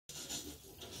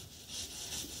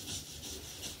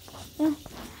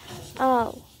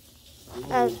Oh.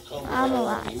 I'm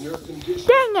alive.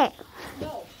 Dang it!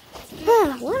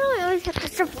 Why do I always have to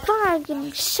survive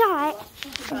getting shot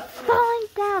and falling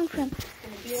down from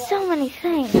so many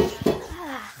things?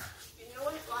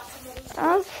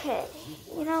 Okay,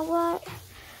 you know what?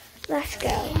 Let's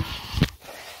go.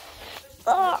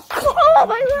 Oh,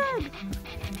 my leg!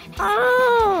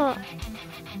 Oh!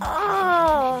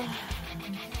 I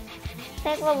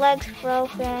think my leg's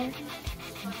broken.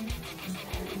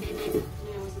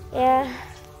 Yeah.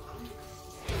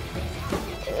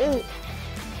 Ooh.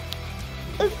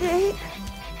 Okay.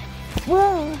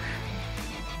 Whoa.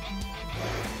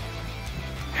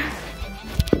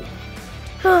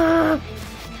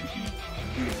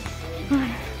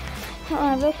 Hold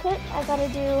on, real quick. I gotta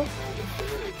do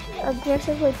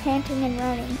aggressively panting and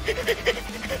running.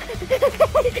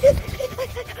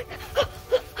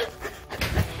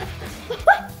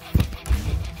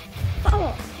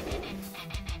 Oh.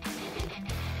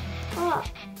 Oh.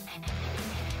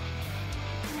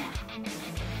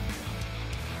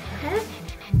 Huh?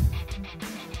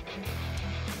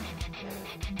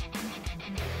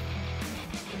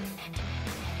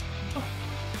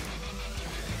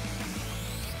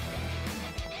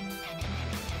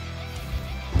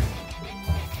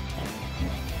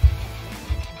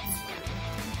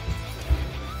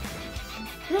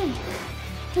 Hey,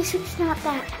 at least it's not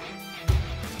that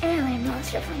alien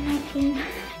monster from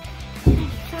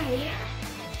 1995.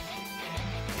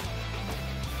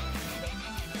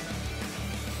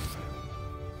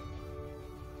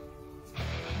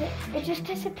 It just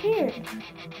disappeared.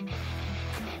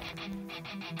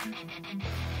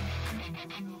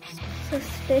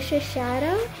 Suspicious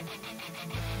shadow?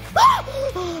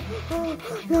 Oh,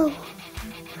 no.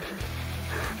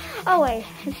 Oh wait,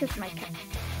 it's just my cat.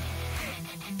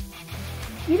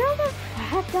 You know the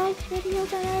hot dog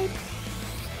videos I made?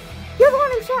 You're the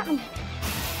one who shot me.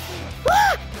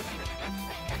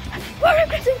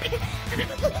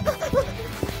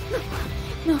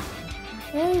 No.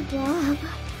 Hey,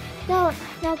 Bob.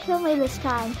 Don't kill me this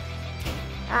time.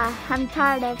 I'm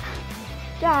tired of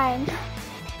dying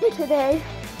today.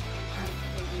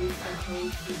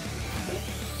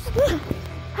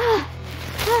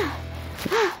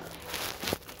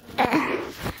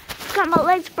 Got my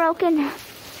legs broken.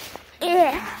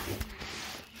 Yeah.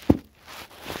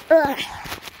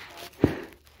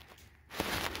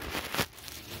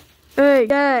 Hey,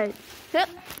 Dad.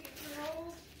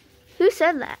 Who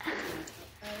said that?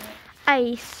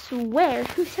 I swear,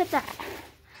 who said that?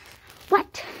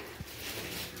 What?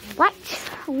 What?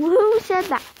 Who said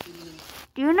that?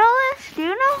 Do you know this? Do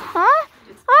you know? Huh?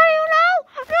 Oh, you know?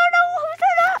 I don't know who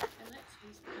said that.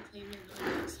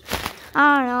 I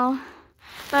don't know.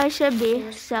 But I should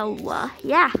be. So,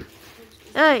 yeah.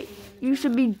 Hey, you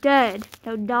should be dead.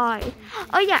 Don't die.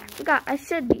 Oh, yeah, I forgot. I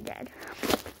should be dead.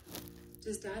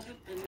 Does Dad have any